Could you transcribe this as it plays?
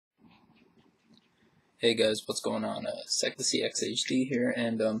Hey guys, what's going on? SecTheCXHD here,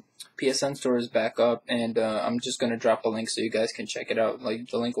 and PSN store is back up, and I'm just gonna drop a link so you guys can check it out. Like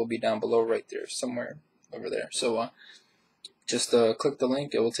the link will be down below, right there, somewhere over there. So just click the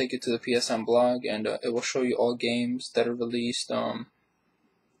link. It will take you to the PSN blog, and it will show you all games that are released.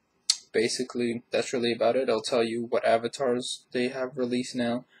 Basically, that's really about it. It'll tell you what avatars they have released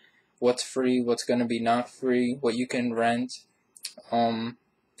now, what's free, what's gonna be not free, what you can rent.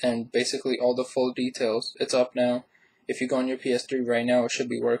 And basically all the full details. It's up now. If you go on your PS3 right now, it should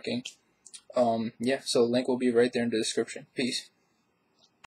be working. Yeah, so the link will be right there in the description. Peace.